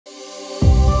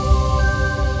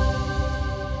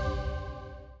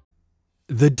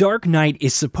The Dark Knight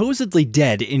is supposedly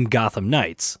dead in Gotham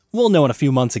Knights. We'll know in a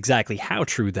few months exactly how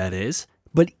true that is.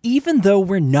 But even though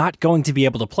we're not going to be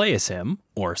able to play as him,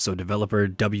 or so developer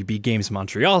WB Games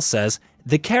Montreal says,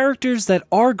 the characters that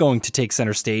are going to take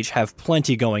center stage have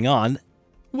plenty going on,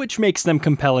 which makes them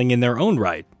compelling in their own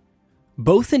right,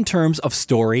 both in terms of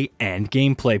story and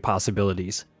gameplay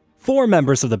possibilities. 4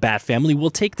 members of the Bat family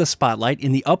will take the spotlight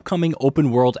in the upcoming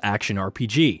open-world action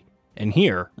RPG, and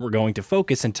here we're going to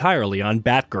focus entirely on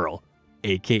Batgirl,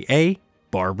 aka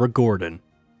Barbara Gordon.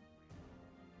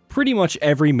 Pretty much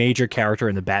every major character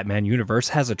in the Batman universe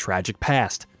has a tragic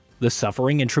past. The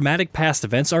suffering and traumatic past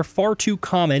events are far too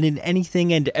common in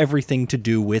anything and everything to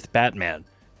do with Batman.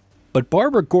 But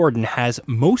Barbara Gordon has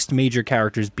most major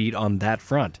characters beat on that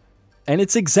front. And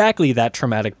it's exactly that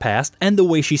traumatic past and the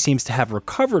way she seems to have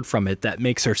recovered from it that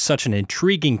makes her such an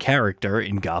intriguing character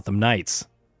in Gotham Knights.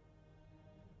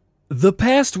 The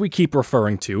past we keep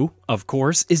referring to, of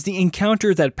course, is the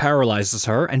encounter that paralyzes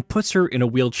her and puts her in a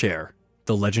wheelchair.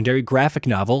 The legendary graphic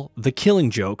novel, The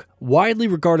Killing Joke, widely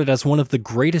regarded as one of the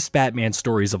greatest Batman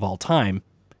stories of all time,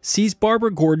 sees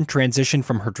Barbara Gordon transition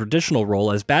from her traditional role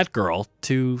as Batgirl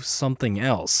to something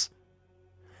else.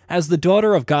 As the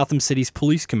daughter of Gotham City's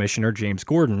police commissioner James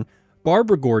Gordon,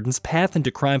 Barbara Gordon's path into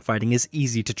crime fighting is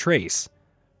easy to trace,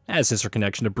 as is her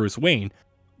connection to Bruce Wayne,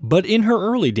 but in her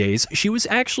early days, she was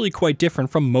actually quite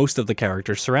different from most of the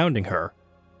characters surrounding her.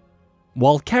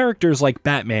 While characters like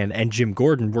Batman and Jim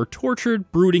Gordon were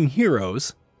tortured, brooding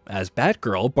heroes, as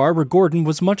Batgirl, Barbara Gordon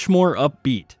was much more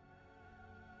upbeat.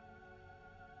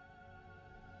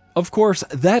 Of course,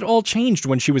 that all changed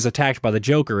when she was attacked by the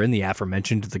Joker in the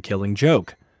aforementioned The Killing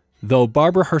Joke. Though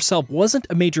Barbara herself wasn't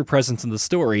a major presence in the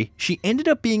story, she ended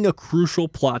up being a crucial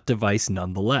plot device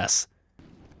nonetheless.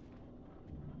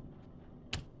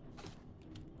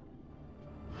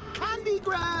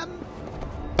 Candygram!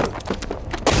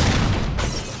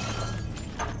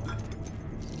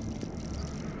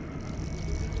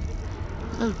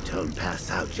 Oh, don't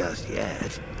pass out just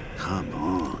yet. Come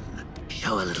on,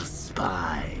 show a little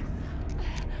spine.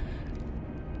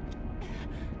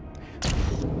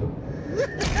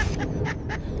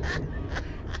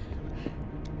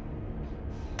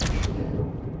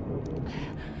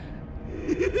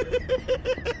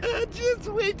 Just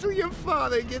wait till your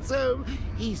father gets home.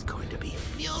 He's going to be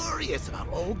furious about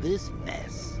all this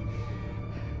mess.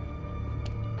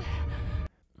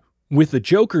 With the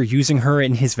Joker using her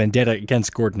in his vendetta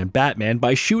against Gordon and Batman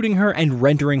by shooting her and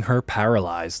rendering her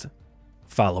paralyzed.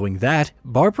 Following that,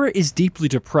 Barbara is deeply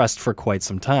depressed for quite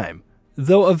some time,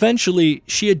 though eventually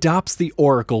she adopts the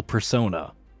Oracle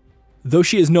persona. Though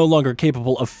she is no longer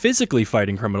capable of physically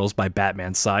fighting criminals by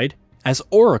Batman's side, as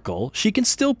Oracle, she can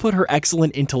still put her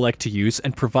excellent intellect to use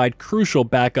and provide crucial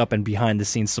backup and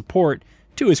behind-the-scenes support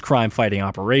to his crime-fighting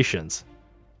operations.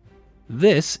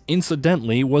 This,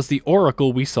 incidentally, was the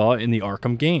Oracle we saw in the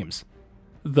Arkham games,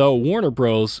 though Warner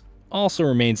Bros. Also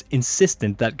remains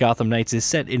insistent that Gotham Knights is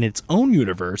set in its own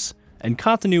universe, and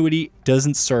continuity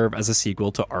doesn't serve as a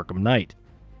sequel to Arkham Knight.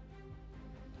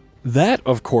 That,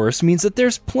 of course, means that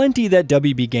there's plenty that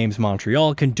WB Games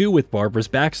Montreal can do with Barbara's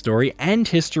backstory and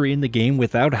history in the game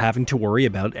without having to worry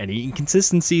about any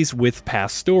inconsistencies with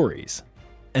past stories.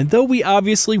 And though we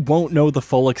obviously won't know the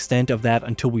full extent of that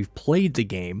until we've played the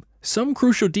game, some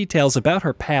crucial details about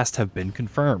her past have been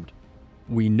confirmed.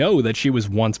 We know that she was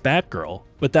once Batgirl,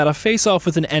 but that a face-off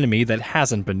with an enemy that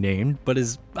hasn't been named, but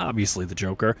is obviously the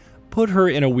Joker, put her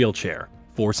in a wheelchair,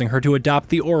 forcing her to adopt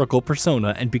the Oracle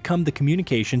persona and become the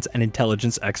communications and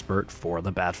intelligence expert for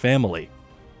the Bat family.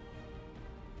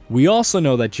 We also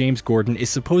know that James Gordon is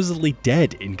supposedly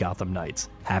dead in Gotham Knights,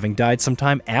 having died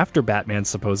sometime after Batman's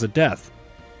supposed death.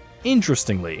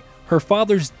 Interestingly, her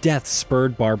father's death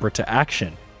spurred Barbara to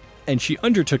action, and she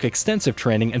undertook extensive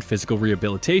training and physical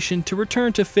rehabilitation to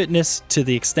return to fitness to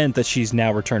the extent that she's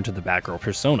now returned to the Batgirl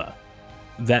persona.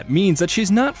 That means that she's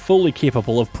not fully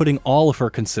capable of putting all of her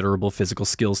considerable physical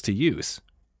skills to use,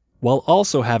 while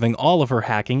also having all of her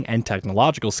hacking and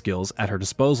technological skills at her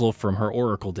disposal from her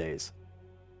Oracle days.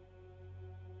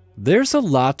 There's a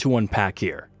lot to unpack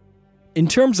here. In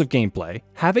terms of gameplay,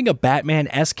 having a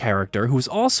Batman-esque character who's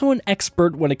also an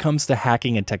expert when it comes to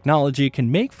hacking and technology can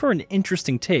make for an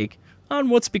interesting take on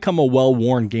what's become a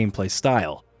well-worn gameplay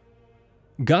style.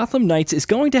 Gotham Knights is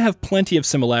going to have plenty of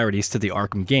similarities to the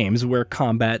Arkham games where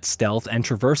combat, stealth, and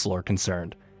traversal are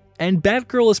concerned, and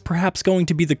Batgirl is perhaps going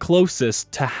to be the closest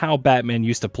to how Batman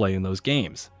used to play in those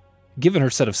games, given her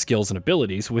set of skills and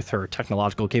abilities, with her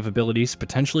technological capabilities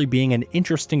potentially being an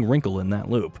interesting wrinkle in that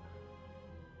loop.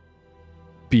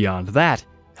 Beyond that,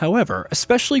 However,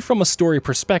 especially from a story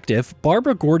perspective,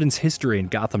 Barbara Gordon's history in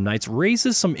Gotham Knights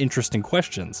raises some interesting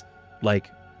questions.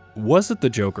 Like, was it the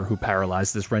Joker who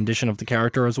paralyzed this rendition of the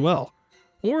character as well?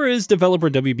 Or is developer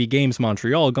WB Games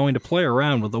Montreal going to play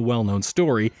around with a well-known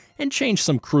story and change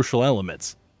some crucial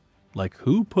elements? Like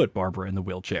who put Barbara in the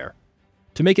wheelchair?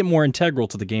 To make it more integral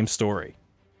to the game's story.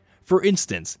 For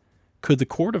instance, could the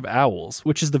Court of Owls,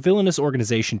 which is the villainous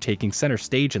organization taking center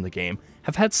stage in the game,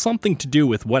 have had something to do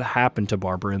with what happened to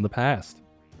Barbara in the past?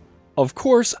 Of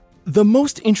course, the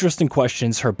most interesting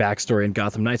questions her backstory in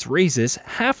Gotham Knights raises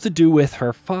have to do with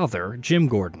her father, Jim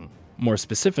Gordon. More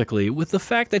specifically, with the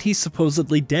fact that he's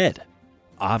supposedly dead.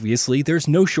 Obviously, there's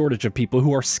no shortage of people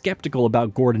who are skeptical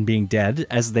about Gordon being dead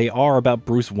as they are about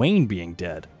Bruce Wayne being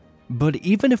dead. But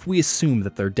even if we assume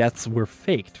that their deaths were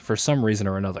faked for some reason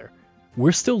or another,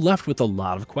 we're still left with a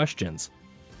lot of questions.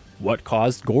 What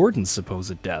caused Gordon's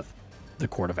supposed death? The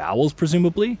Court of Owls,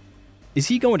 presumably? Is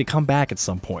he going to come back at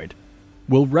some point?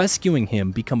 Will rescuing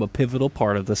him become a pivotal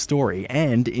part of the story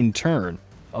and, in turn,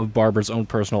 of Barbara's own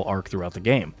personal arc throughout the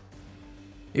game?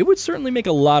 It would certainly make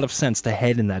a lot of sense to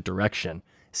head in that direction,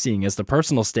 seeing as the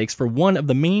personal stakes for one of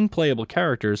the main playable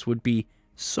characters would be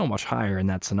so much higher in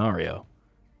that scenario.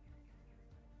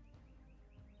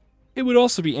 It would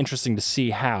also be interesting to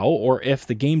see how, or if,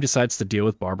 the game decides to deal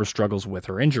with Barbara's struggles with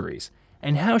her injuries,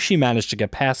 and how she managed to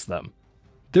get past them.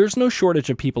 There's no shortage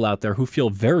of people out there who feel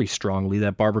very strongly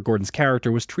that Barbara Gordon's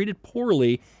character was treated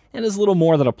poorly and is little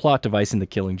more than a plot device in The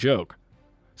Killing Joke.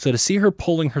 So to see her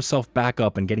pulling herself back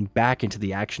up and getting back into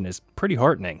the action is pretty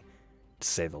heartening, to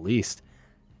say the least.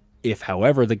 If,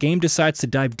 however, the game decides to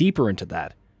dive deeper into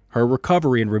that, her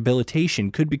recovery and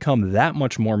rehabilitation could become that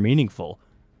much more meaningful,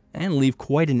 and leave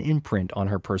quite an imprint on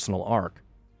her personal arc.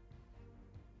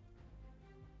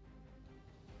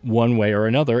 One way or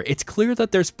another, it's clear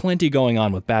that there's plenty going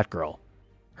on with Batgirl.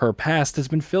 Her past has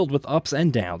been filled with ups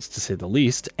and downs, to say the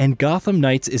least, and Gotham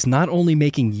Knights is not only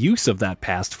making use of that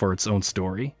past for its own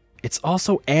story, it's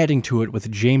also adding to it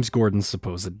with James Gordon's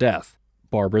supposed death,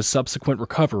 Barbara's subsequent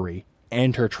recovery,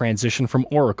 and her transition from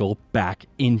Oracle back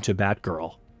into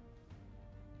Batgirl.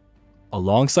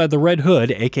 Alongside the Red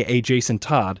Hood, aka Jason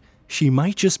Todd, she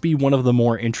might just be one of the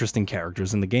more interesting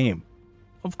characters in the game.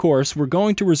 Of course, we're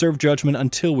going to reserve judgment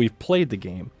until we've played the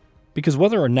game, because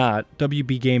whether or not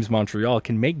WB Games Montreal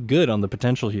can make good on the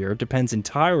potential here depends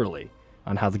entirely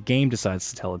on how the game decides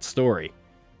to tell its story.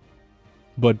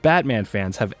 But Batman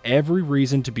fans have every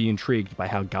reason to be intrigued by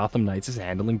how Gotham Knights is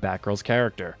handling Batgirl's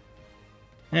character,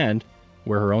 and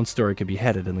where her own story could be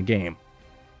headed in the game.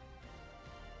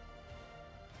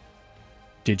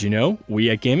 Did you know? We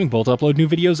at GamingBolt upload new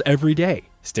videos every day.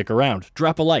 Stick around,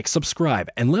 drop a like, subscribe,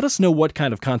 and let us know what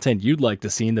kind of content you'd like to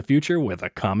see in the future with a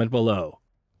comment below.